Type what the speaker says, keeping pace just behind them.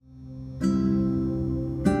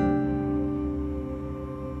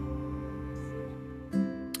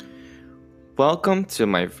Welcome to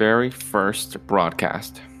my very first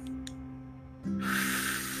broadcast.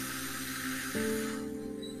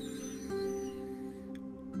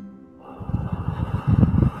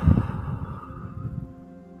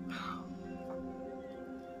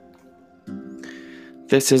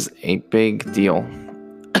 This is a big deal.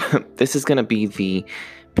 This is going to be the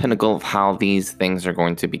pinnacle of how these things are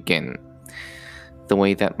going to begin. The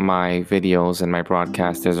way that my videos and my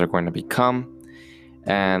broadcasters are going to become,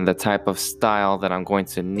 and the type of style that I'm going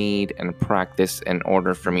to need and practice in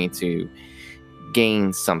order for me to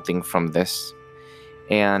gain something from this.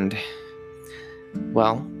 And,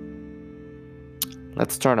 well,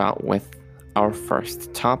 let's start out with our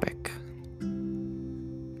first topic.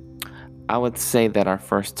 I would say that our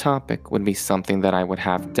first topic would be something that I would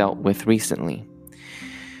have dealt with recently.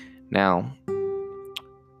 Now,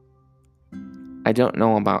 I don't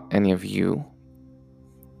know about any of you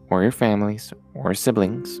or your families or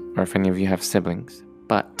siblings, or if any of you have siblings,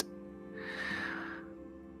 but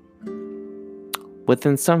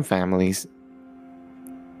within some families,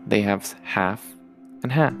 they have half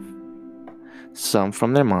and half. Some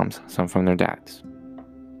from their moms, some from their dads.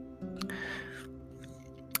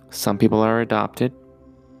 Some people are adopted.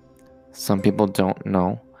 Some people don't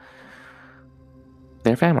know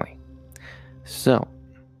their family. So,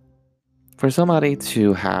 for somebody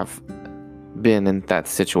to have been in that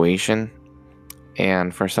situation,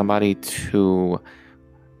 and for somebody to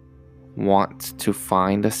want to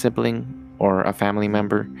find a sibling or a family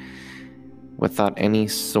member without any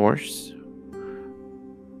source,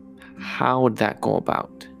 how would that go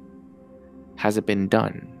about? Has it been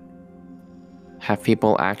done? Have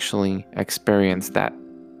people actually experienced that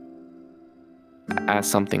as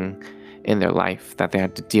something in their life that they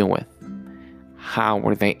had to deal with? How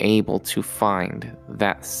were they able to find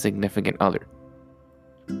that significant other?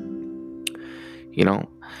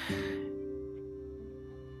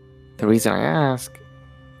 The reason I ask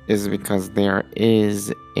is because there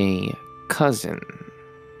is a cousin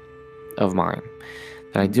of mine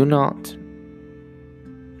that I do not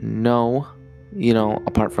know,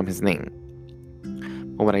 apart from his name.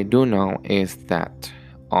 But what I do know is that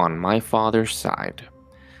on my father's side,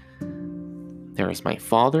 there is my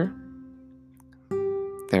father,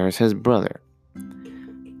 there is his brother.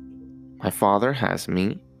 My father has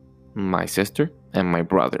me, my sister, and my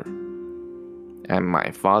brother. And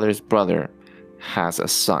my father's brother has a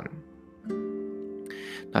son.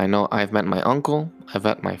 I know I've met my uncle, I've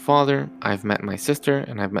met my father, I've met my sister,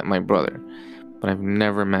 and I've met my brother. But I've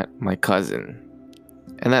never met my cousin.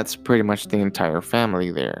 And that's pretty much the entire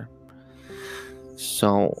family there.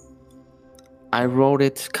 So I wrote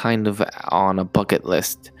it kind of on a bucket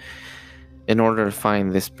list in order to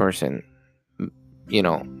find this person,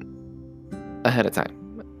 ahead of time.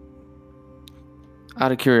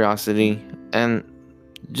 Out of curiosity and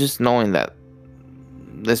just knowing that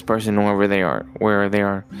this person, where they are,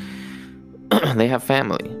 they have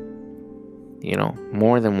family,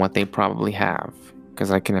 more than what they probably have. Because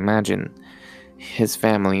I can imagine his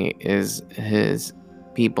family is his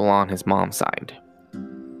people on his mom's side.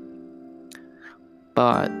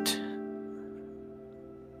 But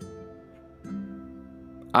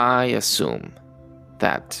I assume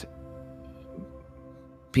that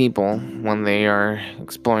people, when they are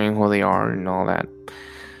exploring who they are and all that,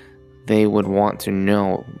 they would want to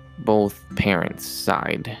know both parents'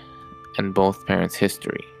 side and both parents'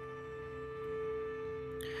 history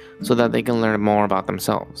so that they can learn more about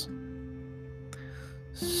themselves.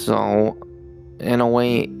 So, in a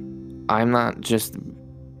way, I'm not just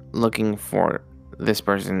looking for this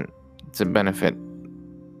person to benefit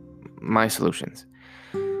my solutions,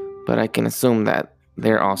 but I can assume that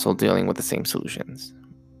they're also dealing with the same solutions.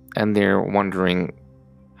 And they're wondering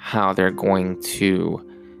how they're going to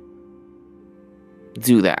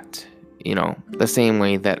do that, the same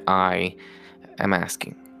way that I am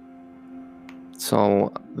asking.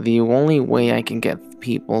 So the only way I can get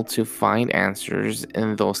people to find answers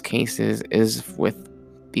in those cases is with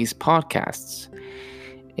these podcasts,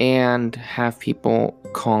 and have people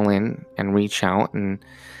call in and reach out and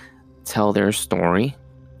tell their story,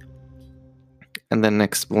 and then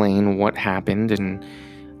explain what happened and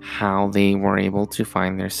how they were able to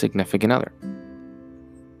find their significant other.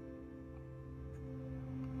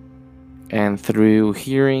 And through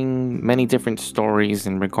hearing many different stories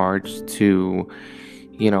in regards to,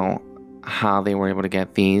 how they were able to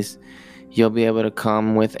get these, you'll be able to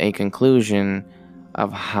come with a conclusion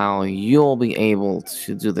of how you'll be able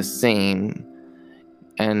to do the same,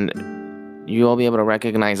 and you'll be able to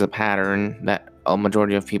recognize a pattern that a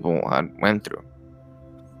majority of people went through.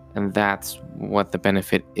 And that's what the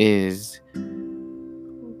benefit is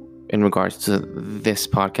in regards to this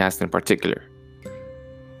podcast in particular.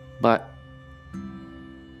 But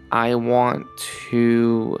I want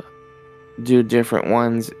to do different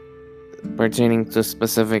ones pertaining to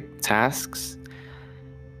specific tasks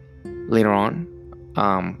later on.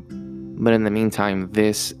 But in the meantime,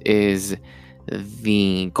 this is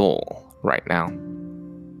the goal right now.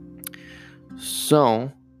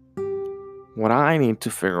 So, what I need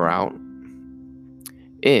to figure out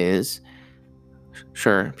is,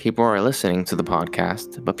 sure, people are listening to the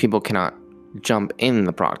podcast, but people cannot jump in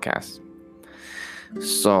the podcast.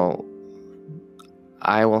 So,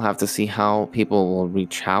 I will have to see how people will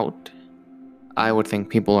reach out. I would think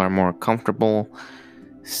people are more comfortable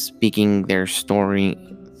speaking their story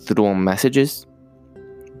through messages,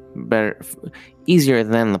 better, easier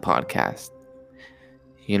than the podcast,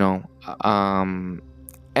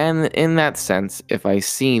 and in that sense, if I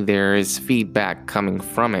see there is feedback coming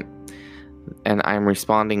from it and I'm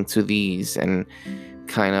responding to these and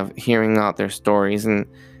kind of hearing out their stories and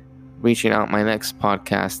reaching out my next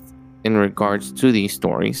podcast in regards to these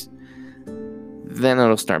stories, then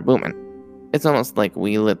it'll start booming. It's almost like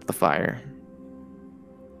we lit the fire.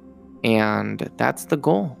 And that's the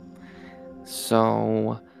goal.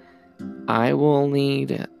 So I will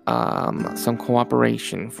need some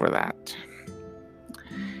cooperation for that.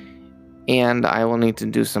 And I will need to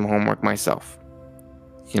do some homework myself.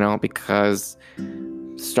 Because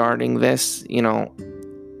starting this,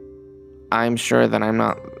 I'm sure that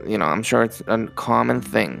I'm sure it's a common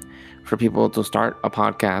thing for people to start a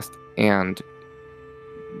podcast and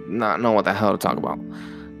not know what the hell to talk about,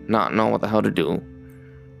 not know what the hell to do.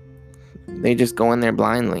 They just go in there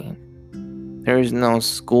blindly. There is no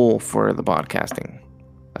school for the podcasting,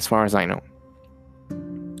 as far as I know.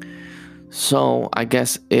 So I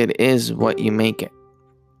guess it is what you make it.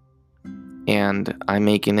 And I'm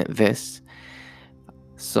making it this.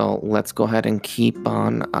 So let's go ahead and keep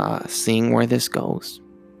on seeing where this goes.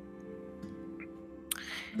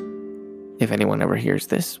 If anyone ever hears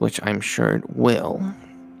this, which I'm sure it will,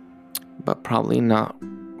 but probably not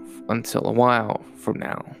until a while from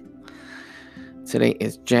now. Today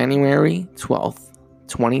is January 12th,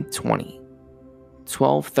 2020,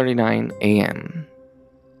 12:39 a.m.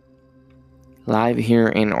 Live here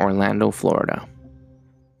in Orlando, Florida.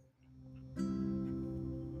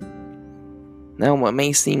 Now, what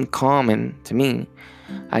may seem common to me,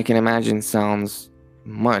 I can imagine sounds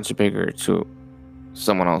much bigger to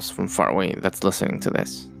someone else from far away that's listening to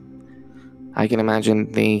this. I can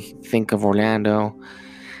imagine they think of Orlando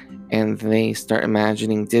and they start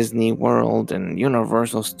imagining Disney World and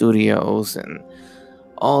Universal Studios and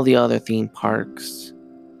all the other theme parks.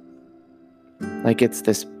 Like it's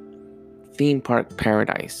this theme park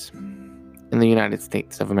paradise in the United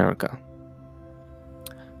States of America.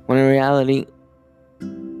 When in reality,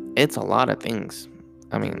 it's a lot of things.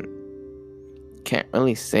 I mean, can't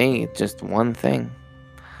really say just one thing.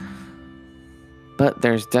 But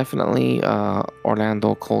there's definitely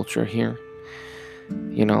Orlando culture here.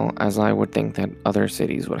 As I would think that other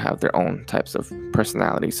cities would have their own types of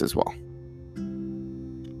personalities as well.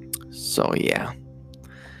 So, yeah.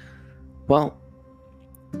 Well,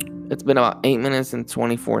 it's been about 8 minutes and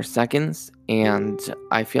 24 seconds, and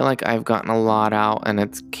I feel like I've gotten a lot out, and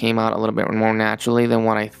it's came out a little bit more naturally than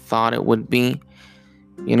what I thought it would be.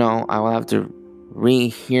 I will have to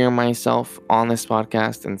rehear myself on this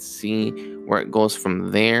podcast and see where it goes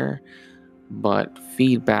from there. But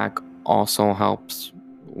feedback also helps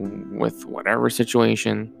with whatever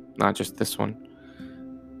situation, not just this one.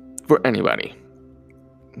 For anybody.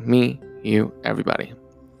 Me, you, everybody.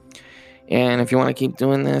 And if you want to keep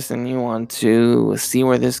doing this and you want to see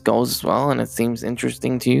where this goes as well, and it seems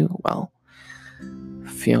interesting to you, well,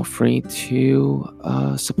 feel free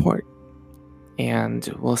to support. And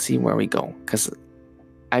we'll see where we go. Because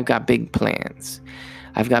I've got big plans.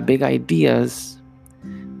 I've got big ideas.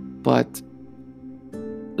 But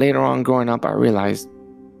later on growing up, I realized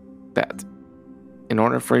that in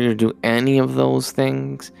order for you to do any of those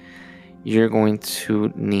things, you're going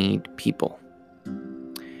to need people.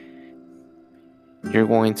 You're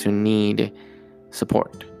going to need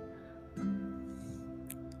support.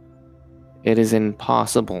 It is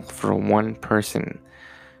impossible for one person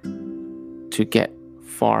to get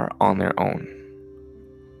far on their own.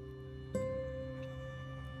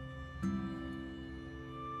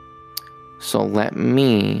 So let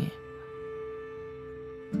me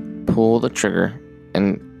pull the trigger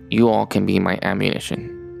and you all can be my ammunition.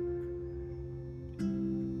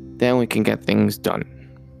 Then we can get things done.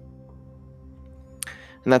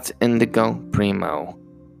 And that's Indigo Primo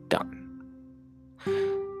done.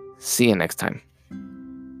 See you next time.